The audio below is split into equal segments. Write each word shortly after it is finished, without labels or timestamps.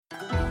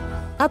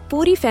अब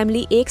पूरी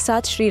फैमिली एक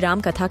साथ श्री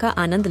राम कथा का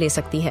आनंद ले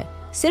सकती है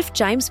सिर्फ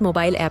चाइम्स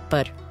मोबाइल ऐप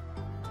पर।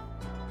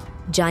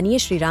 जानिए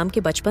श्री राम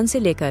के बचपन से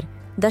लेकर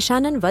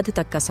दशानन वध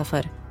तक का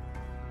सफर।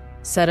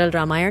 सरल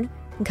रामायण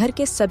घर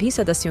के सभी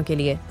सदस्यों के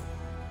लिए।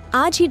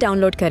 आज ही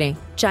डाउनलोड करें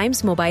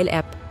चाइम्स मोबाइल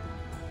ऐप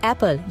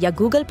एप्पल या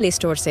गूगल प्ले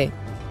स्टोर से।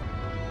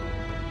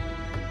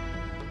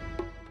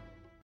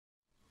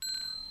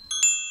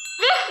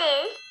 This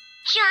is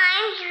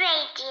Chimes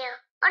Radio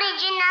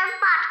original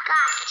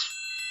podcast.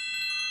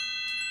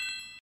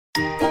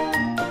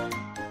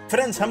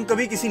 Friends, हम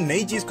कभी किसी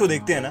नई चीज को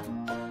देखते हैं ना,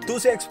 तो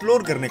उसे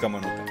एक्सप्लोर करने का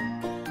मन होता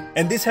है।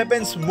 And this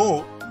happens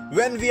more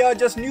when we are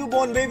just new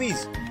born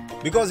babies,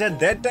 because at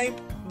that time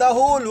the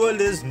whole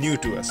world is new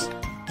to us.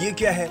 ये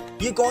क्या है,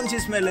 ये कौन सी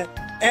स्मेल है,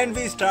 and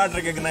we start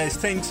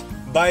recognise things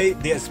by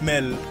their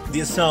smell,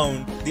 their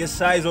sound, their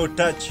size or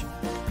touch.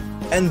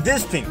 And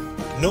this thing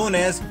known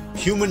as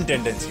human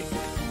tendency.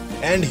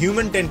 And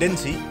human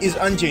tendency is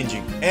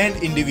unchanging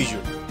and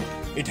individual.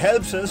 It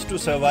helps us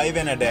to survive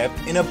and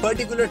adapt in a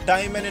particular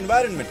time and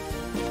environment.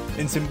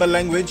 In simple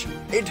language,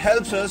 it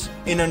helps us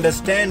in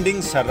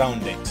understanding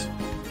surroundings.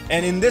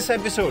 And in this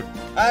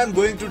episode, I am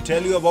going to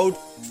tell you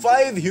about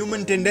 5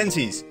 human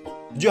tendencies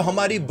जो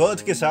हमारी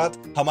birth के साथ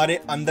हमारे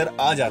अंदर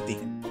आ जाती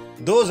हैं.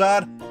 Those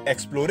are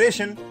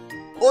exploration,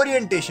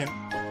 orientation,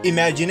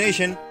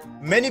 imagination,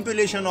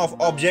 manipulation of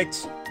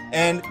objects,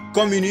 and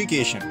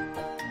communication.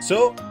 So,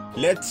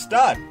 let's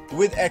start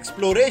with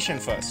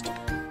exploration first.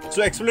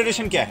 So,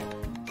 exploration क्या है?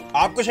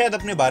 आपको शायद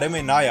अपने बारे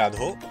में ना याद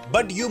हो,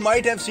 but you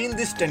might have seen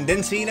this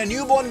tendency in a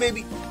newborn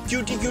baby,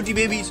 cutie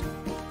babies.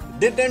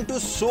 They tend to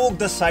soak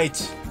the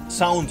sights,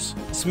 sounds,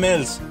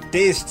 smells,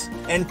 tastes,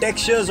 and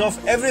textures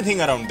of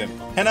everything around them.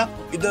 है ना?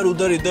 इधर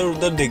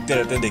उधर देखते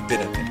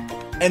रहते हैं.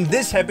 And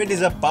this habit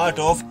is a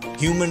part of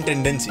human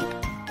tendency,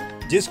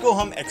 जिसको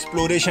हम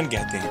exploration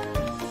कहते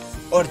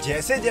हैं। और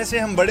जैसे जैसे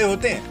हम बड़े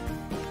होते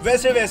हैं,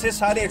 वैसे वैसे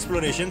सारे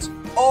एक्सप्लोरेशंस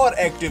और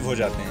एक्टिव हो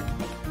जाते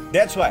हैं।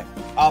 That's why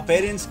our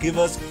parents give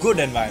us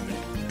good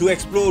environment to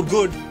explore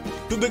good,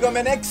 to become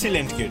an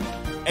excellent kid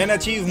and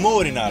achieve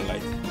more in our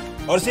life.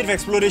 और सिर्फ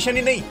एक्सप्लोरेशन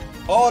ही नहीं,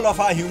 all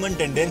of our human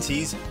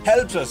tendencies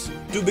helps us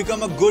to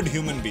become a good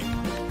human being.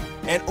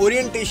 And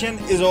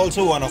orientation is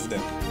also one of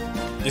them.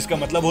 जिसका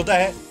मतलब होता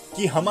है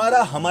कि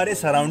हमारा हमारे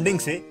सराउंडिंग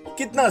से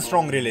कितना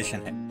स्ट्रॉन्ग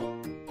रिलेशन है।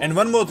 And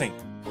one more thing,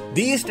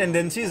 these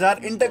tendencies are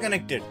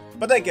interconnected.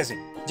 पता है कैसे?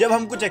 जब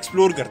हम कुछ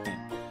एक्सप्लोर करते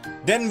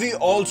हैं, then we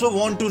also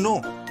want to know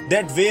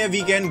that where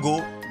we can go,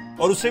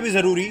 और उससे भी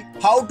जरूरी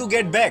how to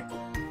get back.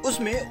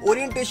 उसमें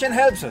orientation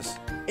helps us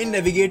in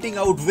navigating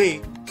out way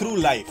through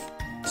life,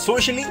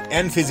 socially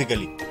and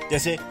physically.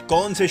 जैसे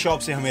कौन से शॉप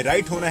से हमें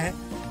राइट होना है,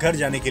 घर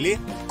जाने के लिए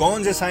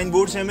कौन से साइन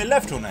बोर्ड से हमें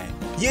लेफ्ट होना है,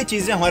 ये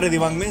चीजें हमारे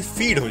दिमाग में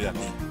फीड हो जाती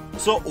हैं.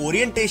 So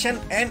orientation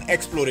and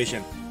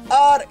exploration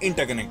are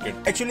interconnected.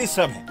 Actually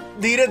सब है,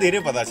 धीरे धीरे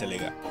पता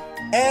चलेगा.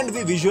 And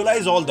we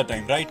visualize all the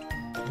time, right?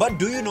 But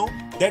do you know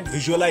that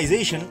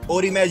visualization or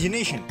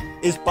imagination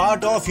is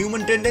part of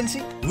human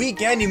tendency? We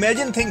can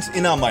imagine things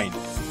in our mind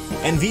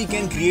and we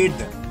can create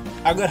them.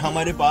 अगर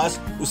हमारे पास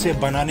उसे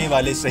बनाने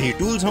वाले सही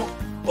tools हों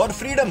और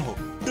freedom हो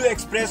to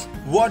express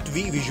what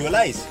we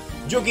visualize,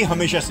 जो कि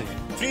हमेशा से है.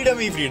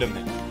 Freedom ही freedom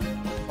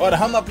है. और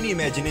हम अपनी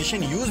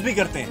imagination use भी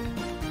करते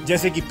हैं,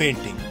 जैसे कि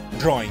painting,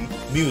 drawing,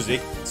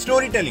 music,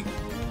 storytelling.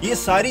 ये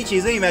सारी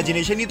चीजें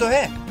इमेजिनेशन ही तो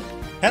है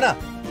ना?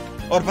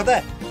 और पता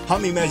है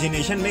हम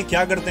इमेजिनेशन में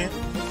क्या करते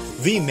हैं?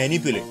 We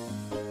manipulate.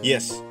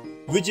 Yes,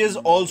 which is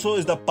also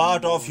is the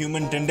part of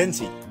human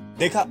tendency.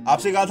 देखा,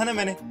 आपसे कहा था ना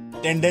मैंने,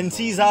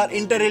 tendencies are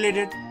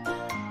interrelated.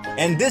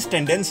 And this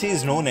tendency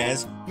is known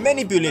as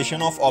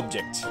manipulation of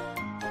objects.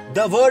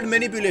 The word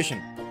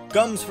manipulation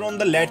comes from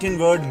the Latin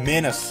word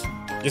manus,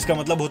 जिसका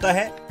मतलब होता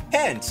है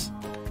hands.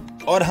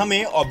 और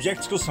हमें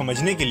ऑब्जेक्ट्स को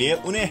समझने के लिए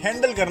उन्हें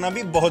हैंडल करना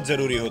भी बहुत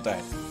जरूरी होता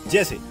है.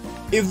 जैसे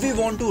if we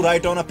want to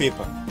right on a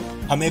paper,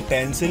 हमें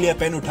पेंसिल या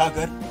पेन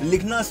उठाकर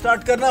लिखना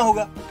स्टार्ट करना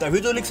होगा, तभी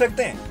तो लिख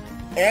सकते हैं.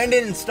 And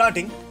in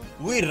starting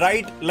we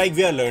write like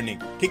we are learning.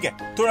 ठीक है,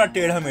 थोड़ा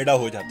टेढ़ा मेढ़ा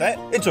हो जाता है,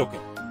 it's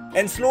okay.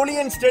 And slowly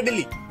and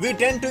steadily we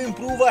tend to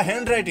improve our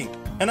handwriting,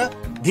 है ना?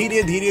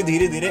 धीरे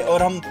धीरे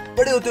और हम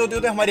बड़े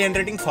होते हमारी हैंड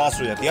राइटिंग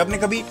फास्ट हो जाती है. आपने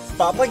कभी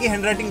पापा की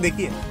हैंड राइटिंग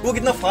देखी है? वो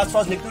कितना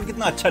फास्ट लिखते हैं और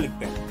कितना अच्छा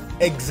लिखते हैं.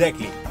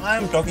 Exactly, I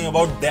am talking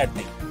about that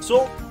thing. So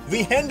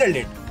we handled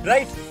it,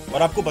 right?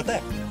 और आपको पता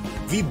है,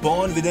 we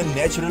born with a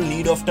natural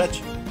need of touch,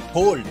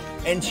 hold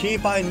and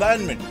shape our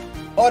environment.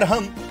 और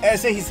हम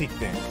ऐसे ही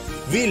सीखते हैं.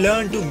 We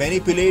learn to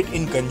manipulate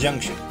in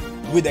conjunction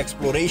with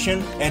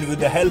exploration and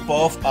with the help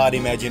of our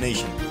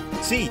imagination.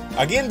 See,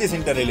 again this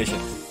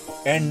interrelation.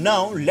 And now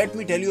let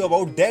me tell you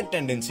about that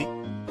tendency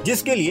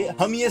जिसके लिए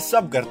हम ये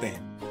सब करते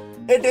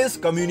हैं. It is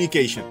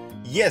communication.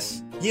 Yes,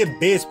 ये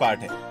base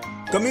part है.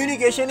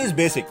 Communication is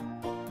basic,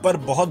 पर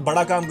बहुत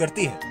बड़ा काम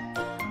करती है.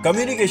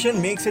 Communication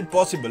makes it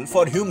possible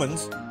for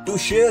humans to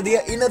share their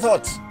inner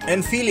thoughts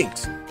and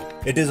feelings.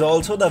 It is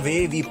also the way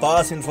we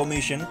pass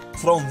information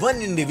from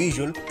one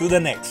individual to the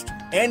next.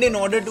 And in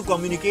order to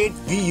communicate,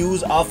 we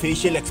use our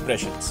facial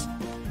expressions,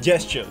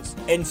 gestures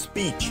and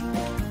speech.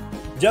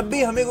 जब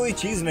भी हमें कोई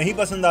चीज नहीं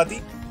पसंद आती,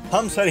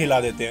 हम sir हिला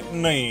देते हैं,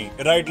 नहीं,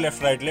 राइट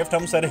लेफ्ट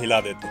हम सर हिला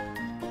देते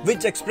हैं,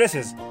 which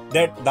expresses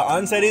that the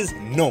answer is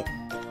no.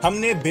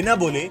 हमने बिना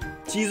बोले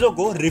चीजों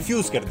को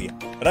रिफ्यूज कर दिया,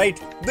 राइट,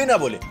 बिना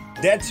बोले.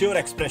 That's your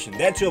expression,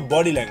 that's your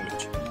body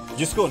language,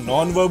 जिसको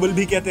नॉन वर्बल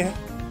भी कहते हैं.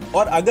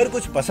 और अगर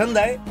कुछ पसंद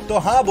आए तो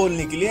हाँ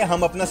बोलने के लिए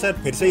हम अपना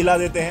सर फिर से हिला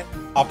देते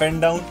हैं, up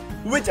and down,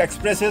 which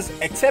expresses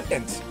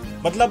acceptance.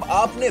 मतलब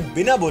आपने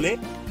बिना बोले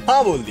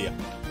हाँ बोल दिया.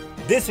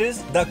 This is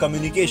the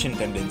communication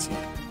tendency.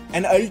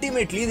 And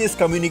ultimately this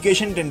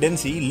communication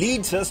tendency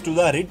leads us to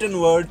the written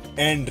word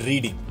and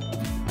reading.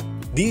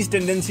 These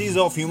tendencies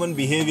of human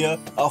behavior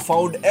are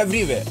found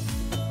everywhere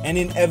and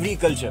in every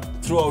culture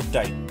throughout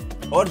time.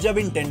 और जब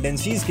इन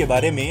tendencies के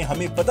बारे में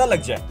हमें पता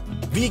लग जाए,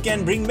 we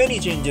can bring many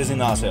changes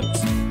in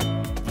ourselves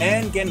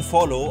and can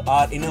follow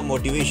our inner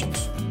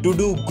motivations to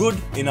do good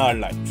in our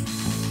life.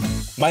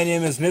 My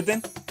name is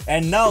Nitin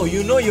and now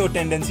you know your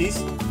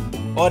tendencies.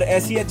 और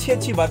ऐसी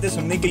अच्छी बातें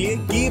सुनने के लिए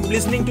keep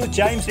listening to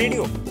Chimes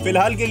Radio.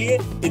 फिलहाल के लिए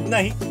इतना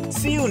ही.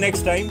 See you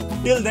next time.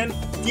 Till then,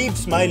 keep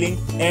smiling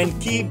and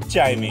keep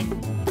chiming.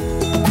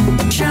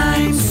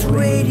 Chimes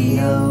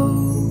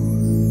Radio.